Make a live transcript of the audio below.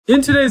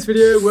In today's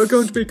video, we're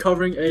going to be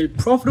covering a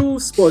profitable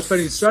sports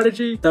betting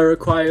strategy that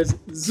requires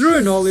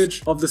zero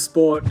knowledge of the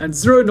sport and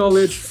zero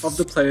knowledge of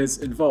the players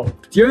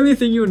involved. The only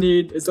thing you'll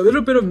need is a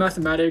little bit of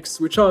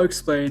mathematics, which I'll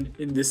explain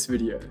in this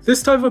video.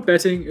 This type of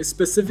betting is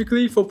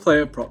specifically for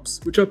player props,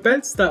 which are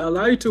bets that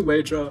allow you to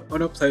wager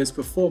on a player's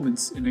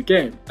performance in a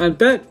game, and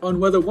bet on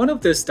whether one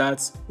of their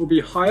stats will be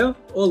higher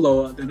or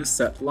lower than a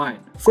set line.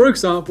 For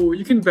example,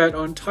 you can bet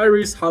on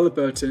Tyrese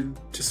Halliburton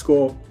to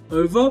score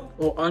over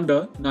or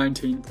under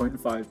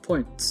 19.5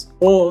 points,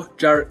 or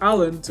Jarrett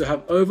Allen to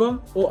have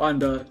over or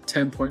under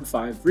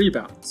 10.5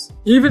 rebounds.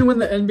 Even when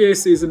the NBA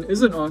season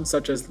isn't on,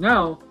 such as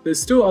now, there's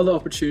still other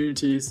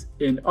opportunities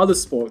in other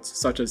sports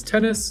such as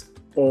tennis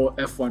or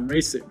F1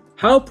 racing.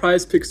 How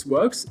PrizePicks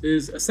works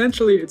is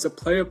essentially it's a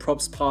player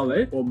props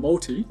parlay or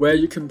multi where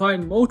you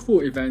combine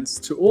multiple events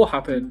to all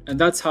happen, and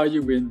that's how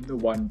you win the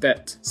one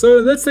bet. So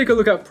let's take a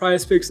look at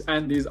PrizePicks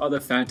and these other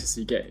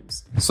fantasy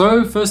games.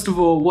 So first of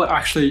all, what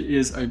actually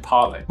is a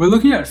parlay? We're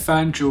looking at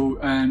FanDuel,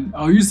 and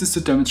I'll use this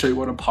to demonstrate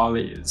what a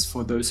parlay is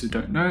for those who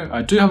don't know.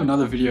 I do have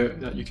another video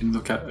that you can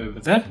look at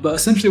over there, but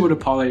essentially what a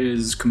parlay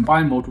is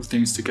combine multiple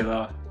things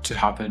together to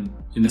happen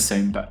in the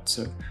same bet.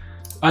 So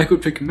I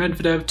could pick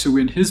Medvedev to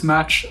win his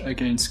match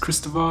against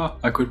Kristeva,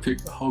 I could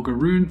pick Holger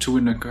Rune to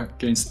win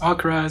against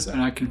Alcaraz,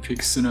 and I can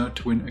pick Sinner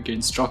to win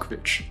against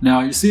Djokovic. Now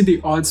you see the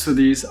odds for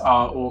these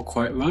are all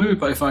quite low,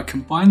 but if I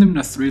combine them in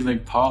a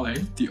three-leg parlay,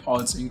 the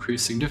odds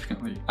increase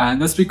significantly.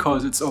 And that's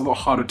because it's a lot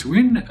harder to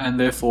win, and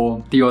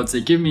therefore the odds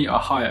they give me are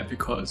higher,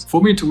 because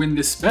for me to win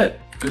this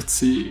bet, let's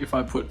see, if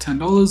I put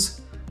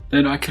 $10,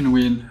 then I can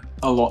win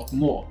a lot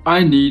more.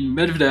 I need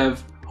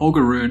Medvedev,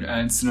 Holger Rune,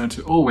 and Sinner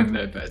to all win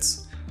their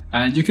bets.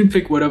 And you can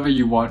pick whatever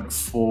you want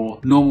for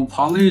normal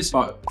parlays,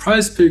 but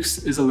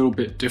PrizePicks is a little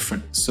bit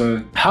different.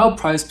 So how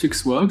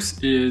PrizePicks works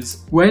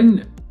is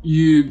when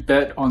you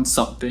bet on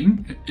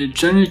something, it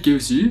generally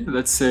gives you,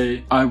 let's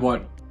say I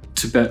want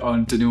to bet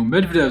on Daniil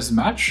Medvedev's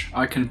match,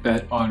 I can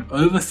bet on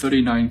over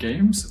 39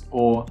 games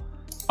or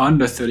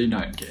under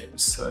 39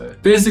 games. So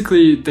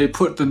basically they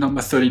put the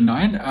number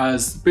 39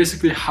 as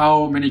basically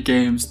how many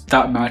games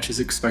that match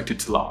is expected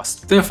to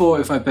last. Therefore,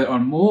 if I bet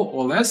on more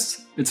or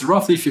less, it's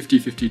roughly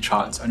 50-50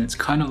 chance, and it's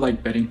kind of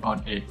like betting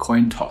on a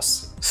coin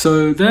toss.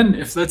 So then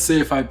let's say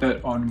if I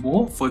bet on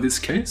more for this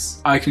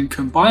case, I can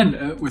combine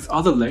it with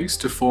other legs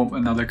to form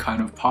another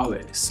kind of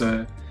parlay.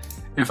 So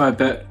if I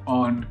bet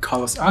on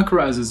Carlos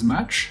Alcaraz's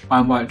match,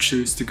 I might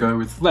choose to go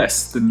with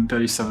less than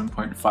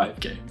 37.5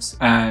 games.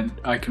 And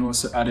I can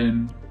also add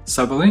in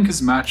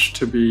Sabalenka's match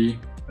to be,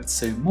 let's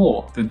say,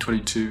 more than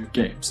 22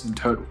 games in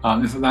total.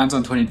 If it lands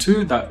on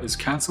 22, that is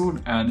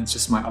cancelled, and it's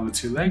just my other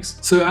two legs.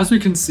 So as we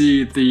can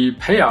see, the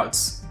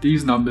payouts,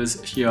 these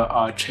numbers here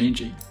are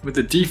changing. With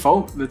the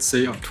default, let's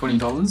say of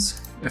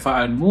 $20, if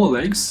I add more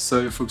legs,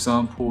 so for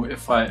example,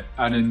 if I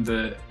add in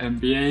the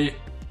NBA,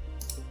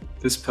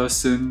 this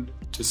person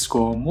to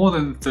score more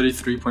than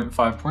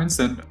 33.5 points,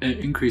 then it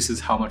increases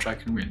how much I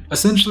can win.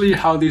 Essentially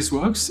how this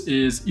works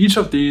is each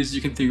of these you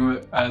can think of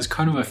it as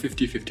kind of a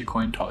 50-50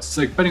 coin toss. It's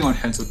like betting on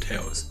heads or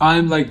tails.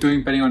 I'm like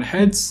doing betting on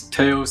heads,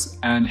 tails,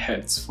 and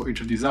heads for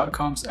each of these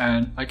outcomes,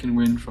 and I can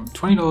win from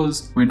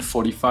 $20, win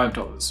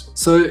 $45.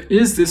 So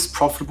is this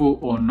profitable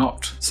or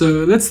not? So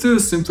let's do the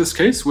simplest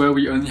case where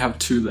we only have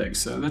two legs.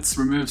 So let's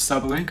remove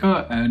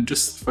Sabalenka and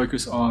just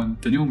focus on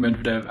Daniil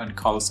Medvedev and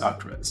Carlos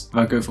Alcaraz. If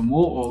I go for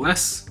more or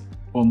less,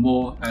 or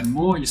more and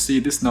more, you see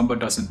this number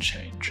doesn't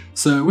change.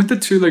 So with the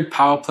two-leg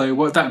power play,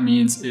 what that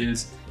means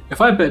is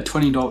if I bet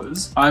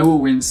 $20, I will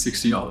win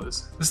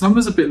 $60. This number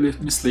is a bit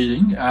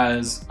misleading,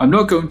 as I'm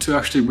not going to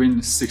actually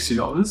win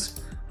 $60.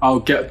 I'll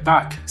get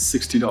back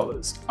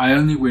 $60. I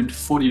only win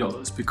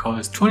 $40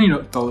 because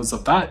 $20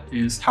 of that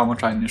is how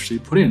much I initially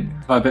put in.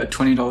 If I bet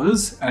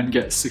 $20 and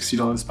get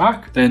 $60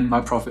 back, then my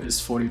profit is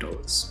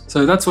 $40.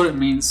 So that's what it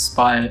means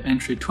by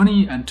entry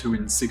 20 and to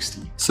win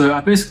 60. So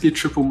I basically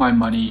triple my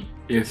money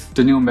if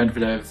Daniil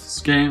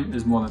Medvedev's game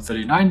is more than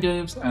 39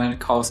 games and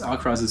Carlos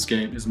Alcaraz's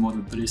game is more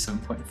than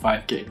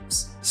 37.5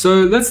 games.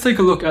 So let's take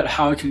a look at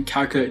how I can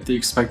calculate the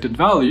expected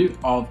value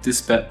of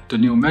this bet.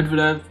 Daniil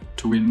Medvedev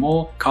to win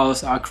more,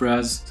 Carlos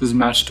Alcaraz's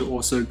match to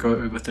also go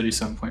over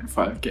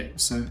 37.5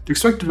 games. So the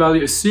expected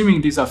value,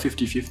 assuming these are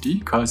 50-50,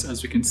 because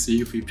as we can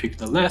see, if we pick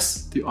the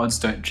less, the odds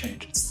don't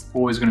change. It's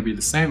always going to be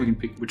the same. We can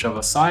pick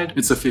whichever side.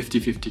 It's a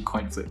 50-50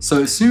 coin flip.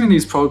 So assuming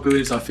these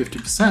probabilities are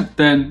 50%,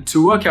 then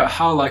to work out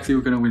how likely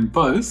we're going to win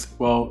both,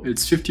 well,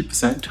 it's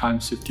 50%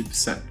 times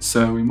 50%.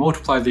 So we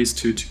multiply these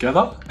two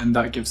together, and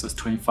that gives us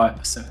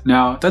 25%.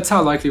 Now, that's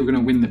how likely we're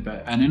going to win the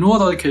bet. And in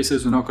all other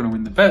cases, we're not going to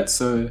win the bet.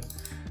 So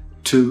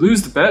to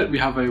lose the bet, we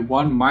have a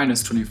 1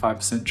 minus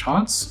 25%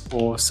 chance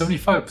or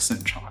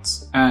 75%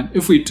 chance. And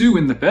if we do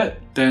win the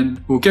bet,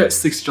 then we'll get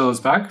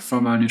 $60 back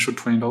from our initial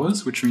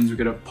 $20, which means we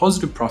get a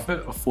positive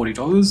profit of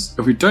 $40.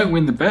 If we don't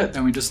win the bet,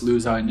 then we just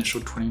lose our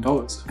initial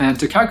 $20. And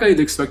to calculate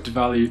the expected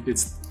value,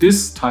 it's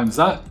this times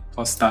that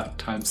plus that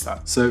times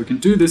that. So we can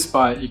do this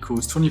by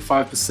equals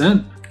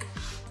 25%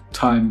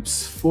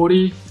 times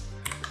 40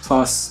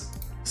 plus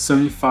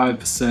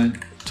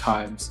 75%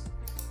 times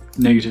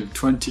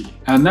 -20.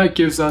 And that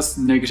gives us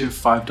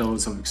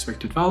 -$5 of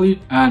expected value.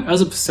 And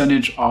as a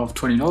percentage of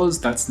 $20,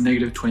 that's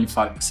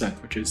 -25%,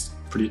 which is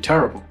pretty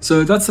terrible.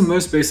 So that's the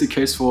most basic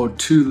case for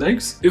 2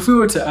 legs. If we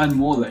were to add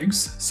more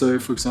legs, so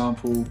for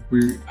example,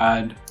 we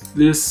add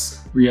this,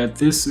 we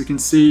can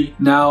see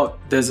now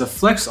there's a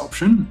flex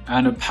option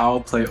and a power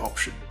play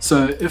option.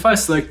 So if I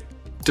select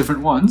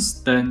different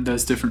ones, then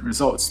there's different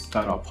results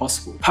that are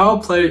possible.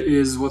 Power play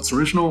is what's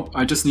original.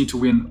 I just need to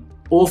win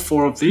all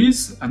 4 of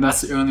these, and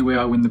that's the only way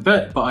I win the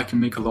bet, but I can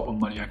make a lot of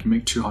money. I can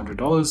make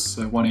 $200,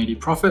 so 180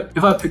 profit.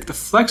 If I pick the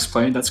flex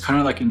play, that's kind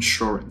of like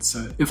insurance.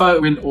 So if I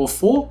win all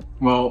 4,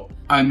 well,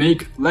 I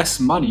make less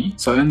money,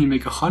 so I only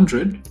make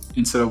 100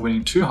 instead of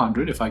winning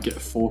 200 if I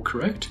get 4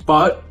 correct.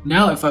 But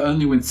now if I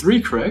only win 3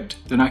 correct,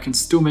 then I can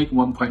still make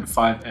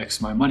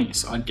 1.5x my money,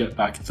 so I'd get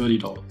back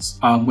 $30.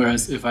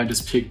 Whereas if I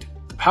just picked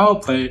power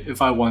play,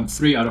 if I won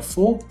 3 out of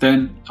 4,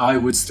 then I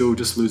would still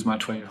just lose my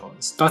 $20.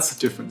 That's the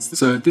difference.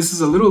 So this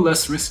is a little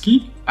less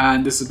risky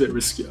and this is a bit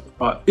riskier,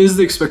 but is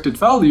the expected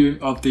value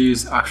of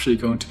these actually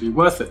going to be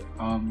worth it?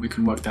 We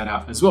can work that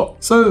out as well.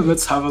 So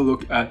let's have a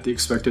look at the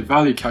expected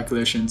value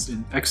calculations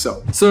in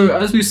Excel. So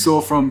as we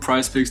saw from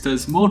PrizePicks,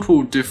 there's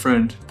multiple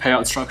different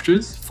payout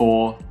structures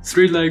for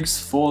 3 legs,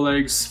 4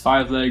 legs,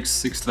 5 legs,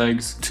 6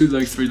 legs, 2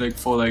 legs, 3 legs,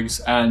 4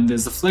 legs, and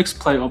there's the flex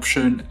play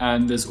option,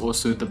 and there's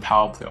also the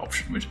power play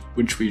option,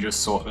 which we just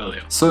saw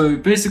earlier. So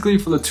basically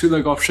for the 2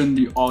 leg option,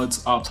 the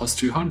odds are plus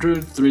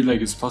 200, 3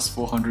 leg is plus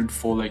 400,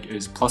 4 leg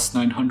is plus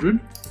 900.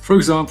 For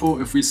example,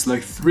 if we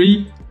select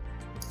 3,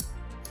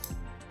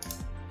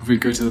 if we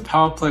go to the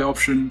power play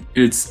option,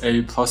 it's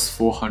a plus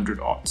 400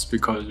 odds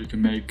because we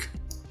can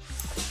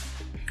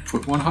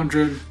put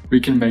 100, we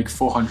can make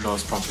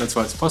 $400 profit. That's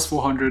why it's plus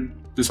 400.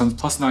 This one's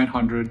plus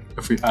 900.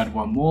 If we add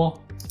one more,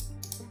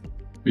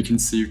 we can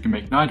see we can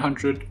make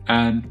 900.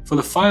 And for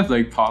the 5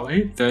 leg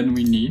parlay, then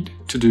we need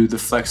to do the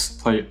flex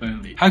play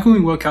only. How can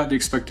we work out the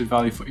expected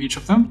value for each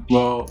of them?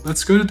 Well,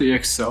 let's go to the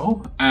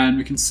Excel and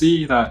we can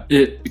see that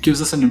it gives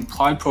us an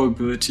implied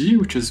probability,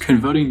 which is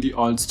converting the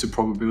odds to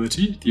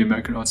probability, the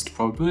American odds to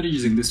probability,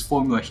 using this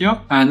formula here.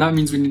 And that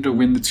means we need to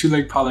win the 2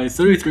 leg parlay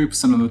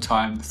 33% of the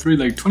time, the 3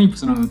 leg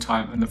 20% of the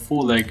time, and the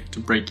 4 leg to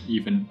break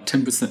even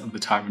 10% of the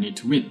time we need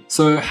to win.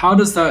 So how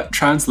does that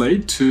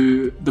translate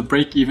to the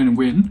break even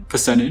win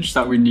percentage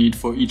that we need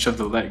for each of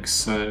the legs?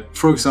 So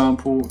for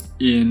example,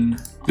 in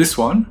this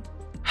one,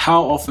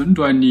 how often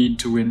do I need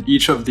to win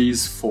each of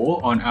these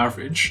 4 on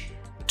average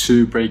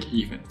to break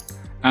even?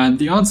 And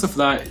the answer for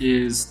that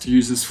is to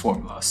use this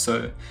formula.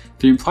 So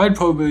the implied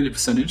probability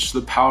percentage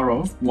to the power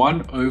of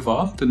 1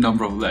 over the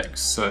number of legs.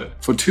 So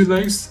for 2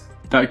 legs,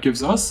 that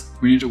gives us,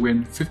 we need to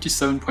win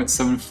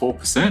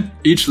 57.74%.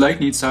 Each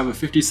leg needs to have a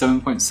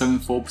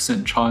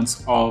 57.74%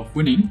 chance of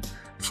winning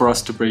for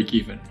us to break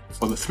even.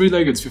 For the 3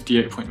 leg, it's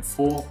 58.4.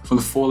 For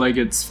the 4 leg,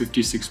 it's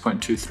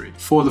 56.23.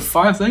 For the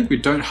 5 leg, we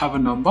don't have a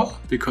number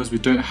because we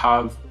don't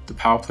have the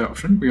power play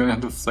option. We only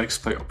have the flex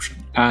play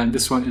option. And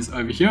this one is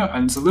over here,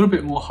 and it's a little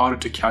bit more harder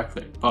to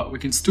calculate, but we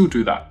can still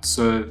do that.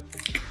 So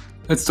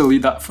let's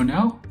delete that for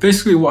now.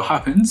 Basically what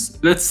happens,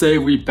 let's say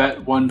we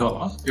bet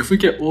 $1. If we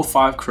get all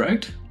 5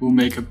 correct, we'll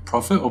make a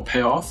profit or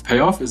payoff.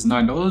 Payoff is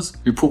 $9.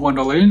 We put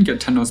 $1 in, get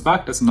 $10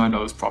 back, that's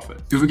 $9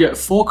 profit. If we get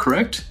 4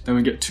 correct, then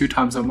we get 2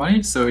 times our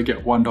money, so we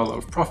get $1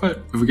 of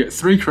profit. If we get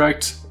 3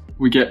 correct,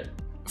 we get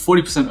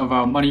 40% of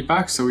our money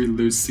back, so we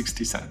lose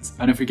 60 cents.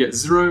 And if we get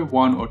 0,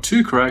 1, or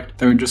 2 correct,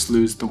 then we just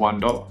lose the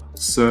 $1.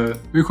 So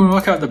we can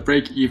work out the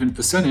break-even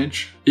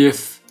percentage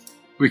if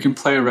we can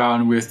play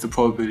around with the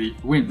probability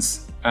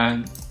wins.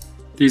 And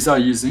these are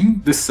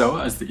using this cell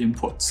as the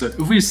input. So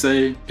if we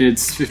say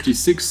it's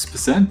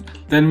 56%,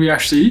 then we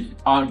actually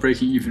aren't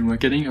breaking even. We're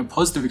getting a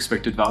positive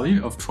expected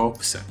value of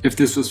 12%. If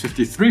this was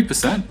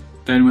 53%,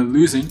 then we're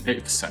losing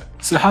 8%.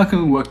 So how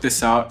can we work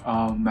this out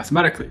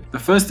mathematically? The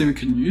first thing we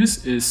can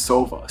use is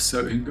solver.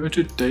 So we can go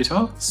to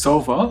data,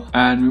 solver,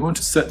 and we want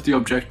to set the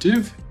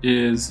objective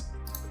is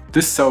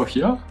this cell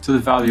here to the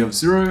value of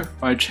 0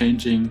 by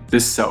changing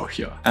this cell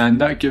here. And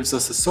that gives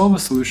us a solver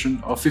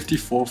solution of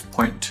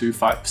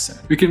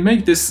 54.25%. We can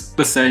make this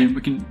the same.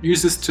 We can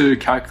use this to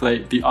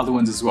calculate the other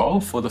ones as well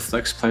for the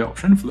flex play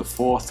option for the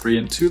 4, 3,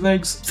 and 2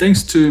 legs.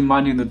 Thanks to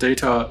Mining the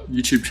Data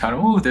YouTube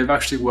channel, they've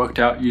actually worked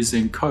out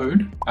using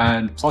code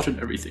and plotted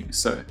everything.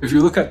 So if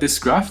you look at this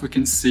graph, we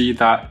can see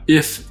that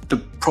if the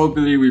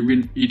probability we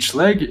win each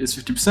leg is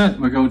 50%,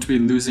 we're going to be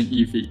losing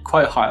EV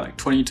quite high, like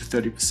 20 to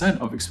 30%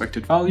 of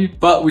expected value.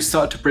 But we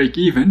start to break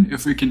even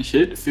if we can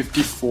hit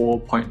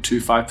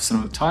 54.25%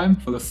 of the time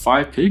for the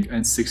 5 pick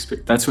and 6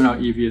 pick. That's when our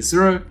EV is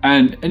 0.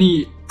 And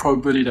any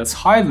probability that's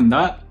higher than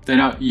that, then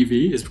our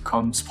EV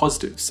becomes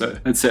positive. So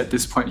let's say at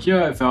this point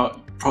here, if our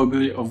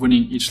probability of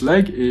winning each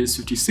leg is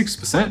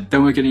 56%,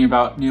 then we're getting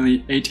about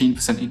nearly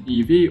 18% in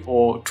EV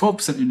or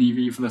 12% in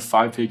EV for the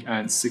 5 pick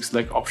and 6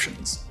 leg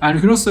options. And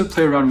we can also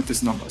play around with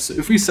this number. So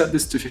if we set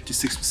this to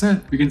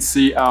 56%, we can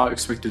see our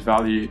expected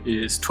value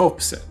is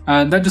 12%.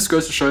 And that just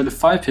goes to show the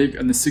 5 pick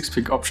and the 6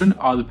 pick option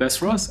are the best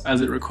for us,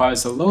 as it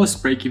requires the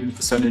lowest break-even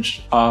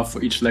percentage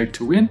for each leg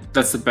to win.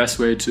 That's the best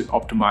way to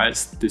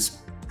optimize this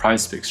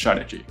PrizePicks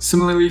strategy.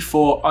 Similarly,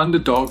 for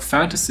Underdog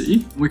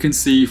Fantasy, we can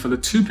see for the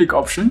 2-pick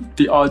option,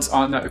 the odds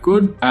aren't that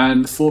good,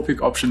 and the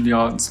 4-pick option, the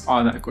odds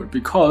aren't that good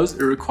because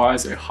it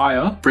requires a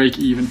higher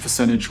break-even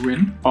percentage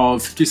win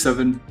of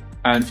 57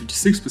 and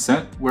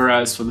 56%,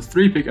 whereas for the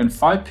 3-pick and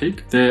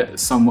 5-pick, they're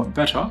somewhat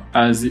better.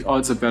 As the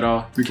odds are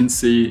better, we can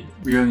see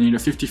we only need a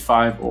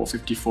 55 or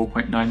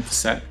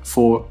 54.9%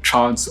 for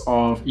chance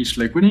of each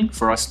leg winning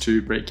for us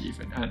to break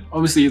even. And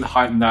obviously the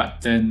higher than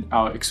that, then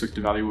our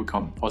expected value will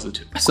come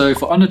positive. So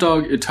for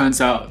Underdog, it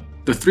turns out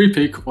the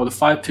 3-pick or the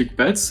 5-pick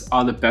bets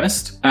are the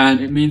best,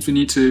 and it means we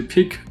need to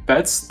pick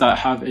bets that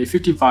have a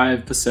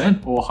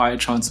 55% or higher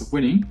chance of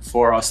winning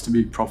for us to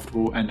be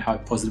profitable and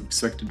have positive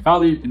expected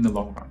value in the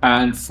long run.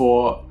 And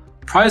for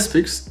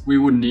PrizePicks, we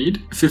would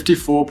need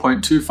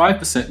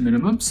 54.25%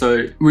 minimum.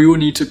 So we will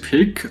need to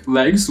pick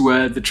legs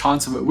where the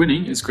chance of it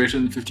winning is greater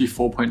than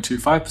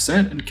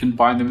 54.25% and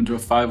combine them into a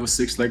 5 or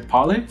 6 leg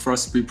parlay for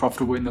us to be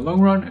profitable in the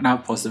long run and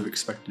have positive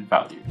expected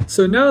value.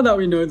 So now that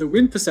we know the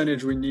win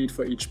percentage we need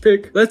for each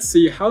pick, let's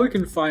see how we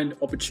can find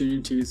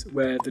opportunities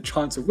where the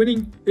chance of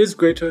winning is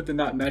greater than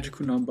that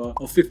magical number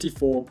of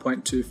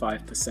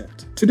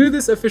 54.25%. To do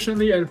this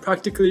efficiently and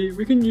practically,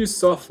 we can use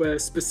software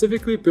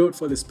specifically built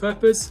for this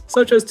purpose,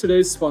 such as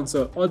today's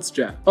sponsor,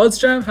 OddsJam.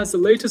 OddsJam has the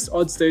latest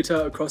odds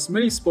data across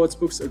many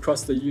sportsbooks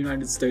across the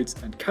United States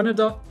and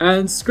Canada,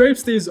 and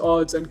scrapes these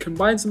odds and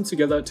combines them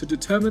together to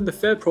determine the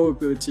fair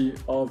probability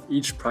of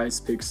each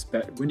PrizePicks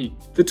bet winning.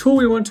 The tool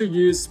we want to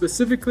use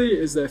specifically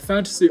is their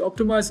Fantasy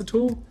Optimizer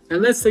tool,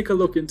 and let's take a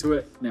look into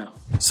it now.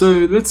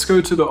 So let's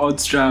go to the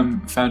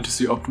OddsJam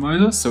Fantasy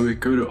Optimizer. So we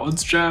go to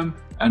OddsJam,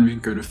 and we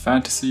can go to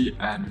Fantasy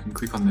and we can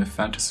click on the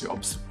Fantasy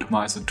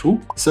Optimizer tool.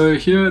 So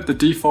here the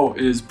default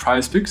is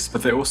PrizePicks,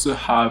 but they also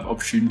have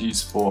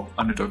opportunities for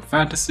Underdog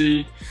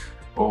Fantasy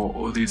or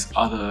all these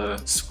other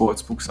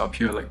sports books up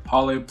here like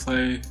Parlay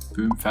Play,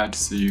 Boom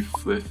Fantasy,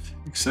 Flip,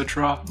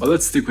 etc. But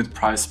let's stick with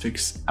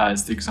PrizePicks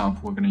as the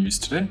example we're going to use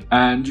today.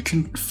 And you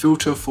can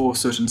filter for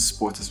certain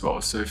sports as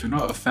well. So if you're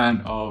not a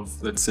fan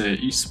of, let's say,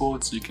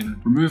 esports, you can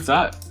remove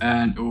that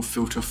and it will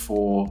filter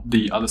for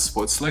the other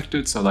sports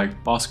selected. So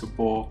like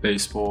basketball,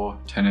 baseball,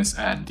 tennis,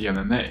 and the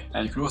MMA.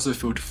 And you can also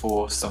filter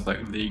for stuff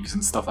like leagues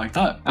and stuff like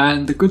that.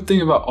 And the good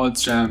thing about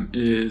OddsJam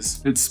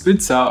is it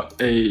spits out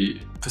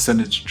a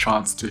percentage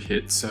chance to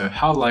hit, so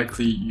how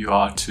likely you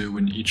are to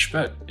win each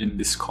bet in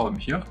this column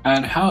here.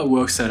 And how it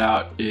works that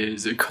out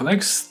is it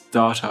collects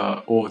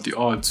data or the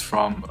odds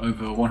from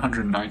over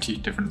 190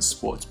 different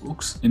sports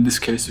books. In this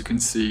case, you can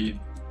see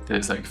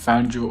there's like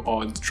FanDuel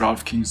odds,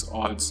 DraftKings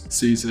odds,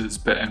 Caesars,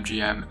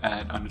 BetMGM,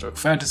 and Underdog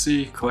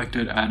Fantasy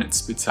collected, and it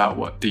spits out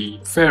what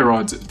the fair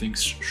odds it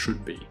thinks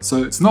should be.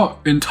 So it's not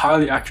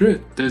entirely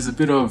accurate. There's a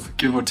bit of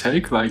give or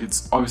take, like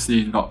it's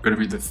obviously not going to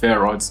be the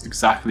fair odds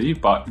exactly,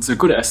 but it's a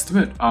good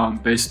estimate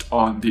based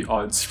on the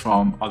odds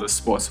from other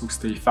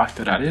sportsbooks. They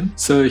factor that in.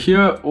 So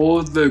here,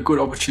 all the good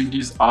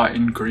opportunities are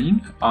in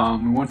green.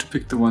 We want to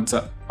pick the ones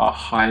that our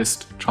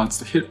highest chance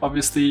to hit,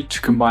 obviously,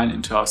 to combine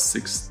into our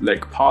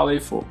 6-leg parlay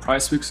for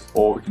PrizePicks,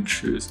 or we can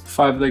choose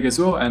 5-leg as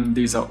well, and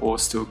these are all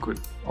still good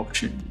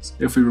opportunities.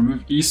 If we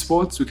remove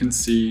esports, we can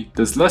see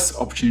there's less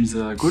opportunities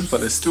that are good,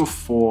 but there's still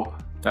 4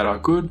 that are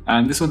good,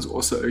 and this one's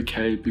also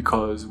okay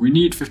because we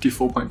need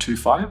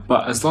 54.25,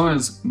 but as long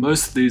as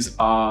most of these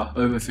are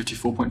over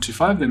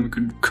 54.25, then we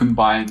could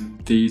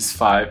combine these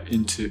 5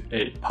 into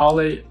a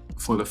parlay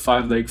for the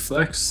 5-leg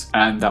flex,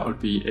 and that would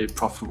be a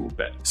profitable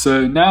bet.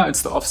 So now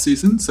it's the off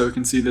season, so we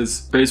can see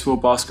there's baseball,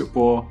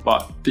 basketball,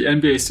 but the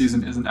NBA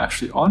season isn't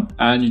actually on,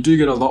 and you do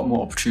get a lot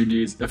more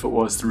opportunities if it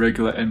was the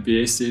regular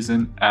NBA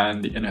season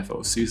and the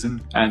NFL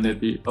season, and there'd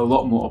be a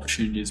lot more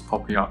opportunities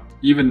popping up.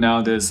 Even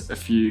now there's a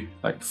few,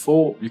 like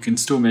 4, you can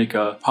still make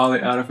a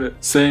parlay out of it.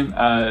 Same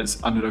as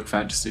Underdog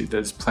Fantasy,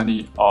 there's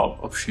plenty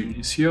of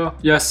opportunities here.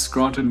 Yes,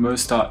 granted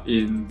most are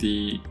in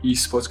the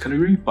esports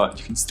category, but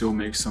you can still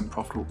make some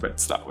profitable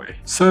bets that way.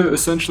 So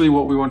essentially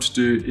what we want to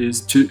do is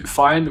to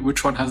find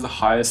which one has the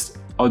highest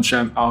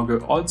OddsJam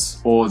algo odds,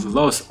 or the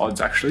lowest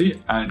odds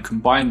actually, and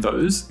combine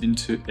those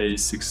into a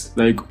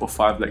 6-leg or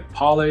 5-leg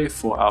parlay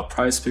for our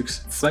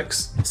PrizePicks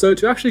flex. So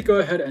to actually go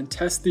ahead and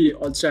test the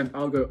OddsJam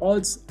algo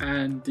odds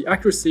and the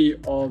accuracy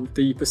of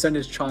the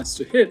percentage chance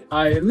to hit,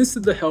 I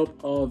enlisted the help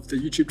of the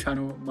YouTube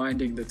channel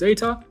Minding the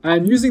Data,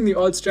 and using the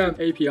OddsJam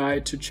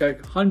API to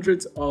check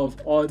hundreds of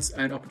odds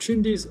and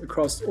opportunities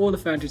across all the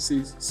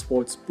fantasy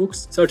sports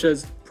books, such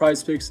as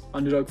PrizePicks,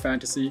 Underdog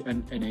Fantasy,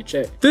 and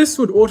NHA. This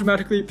would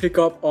automatically pick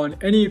up on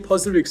any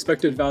positive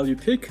expected value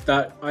pick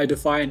that I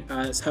define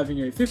as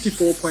having a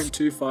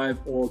 54.25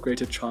 or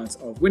greater chance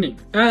of winning,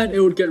 and it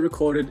would get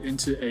recorded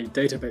into a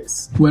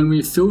database. When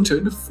we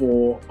filtered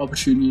for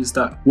opportunities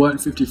that weren't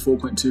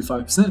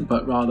 54.25%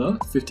 but rather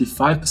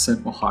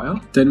 55% or higher,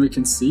 then we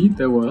can see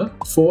there were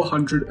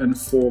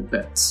 404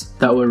 bets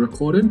that were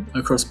recorded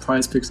across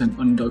PrizePicks and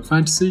Underdog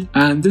Fantasy,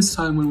 and this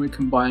time when we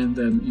combine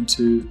them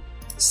into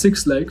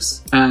 6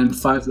 legs and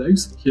 5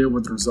 legs, here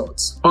were the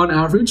results. On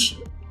average,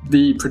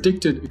 The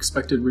predicted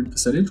expected win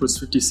percentage was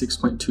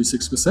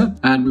 56.26%,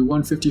 and we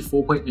won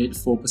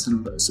 54.84%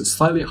 of those, so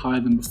slightly higher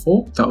than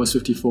before. That was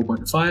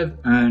 54.5,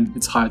 and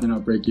it's higher than our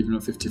break even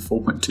of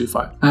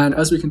 54.25. And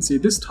as we can see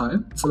this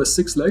time, for the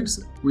 6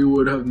 legs, we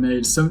would have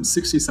made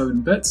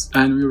 67 bets,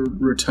 and we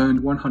returned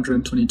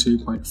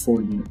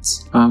 122.4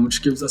 units,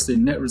 which gives us a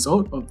net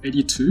result of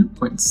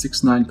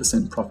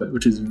 82.69% profit,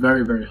 which is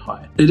very, very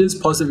high. It is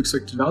positive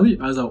expected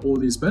value, as are all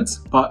these bets,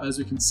 but as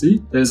we can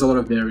see, there's a lot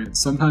of variance.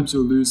 Sometimes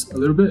you'll lose a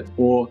little bit,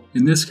 or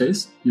in this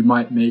case, you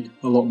might make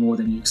a lot more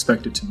than you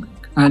expected to make.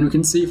 And we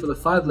can see for the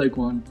 5-leg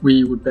one,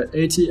 we would bet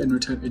 80 and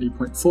return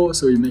 80.4,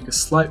 so we make a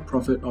slight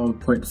profit of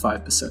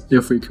 0.5%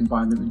 if we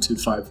combine them into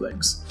 5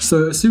 legs.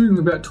 So assuming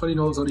we bet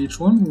 $20 on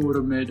each one, we would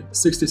have made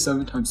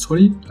 67 times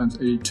 20 times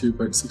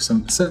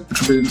 82.67%,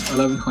 which would be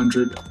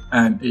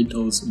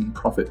 $1,108 in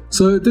profit.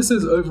 So this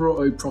is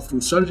overall a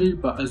profitable strategy,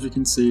 but as we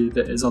can see,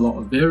 there is a lot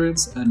of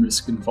variance and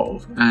risk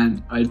involved.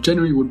 And I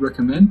generally would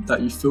recommend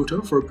that you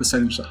filter for a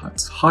percentage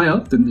that's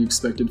higher than the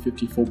expected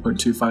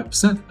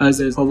 54.25%, as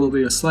there's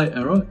probably a slight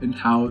error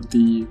in how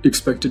the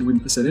expected win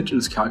percentage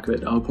is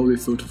calculated. I'll probably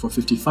filter for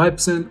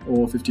 55%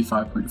 or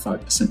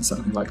 55.5%,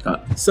 something like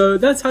that. So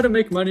that's how to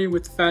make money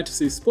with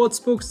fantasy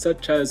sportsbooks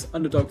such as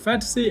Underdog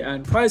Fantasy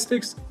and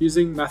PrizePicks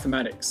using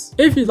mathematics.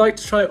 If you'd like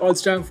to try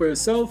OddsJam for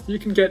yourself, you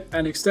can get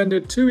an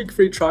extended 2-week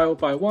free trial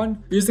by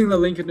one using the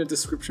link in the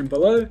description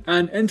below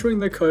and entering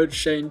the code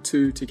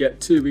Shane2 to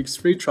get 2 weeks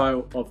free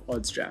trial of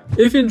OddsJam.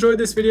 If you enjoyed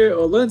this video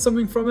or learned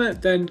something from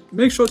it, then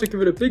make sure to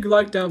give it a big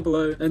like down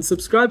below and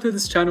subscribe to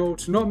this channel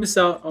to not miss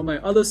out on my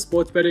other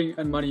sports betting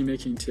and money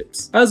making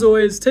tips. As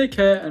always, take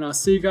care, and I'll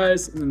see you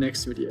guys in the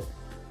next video.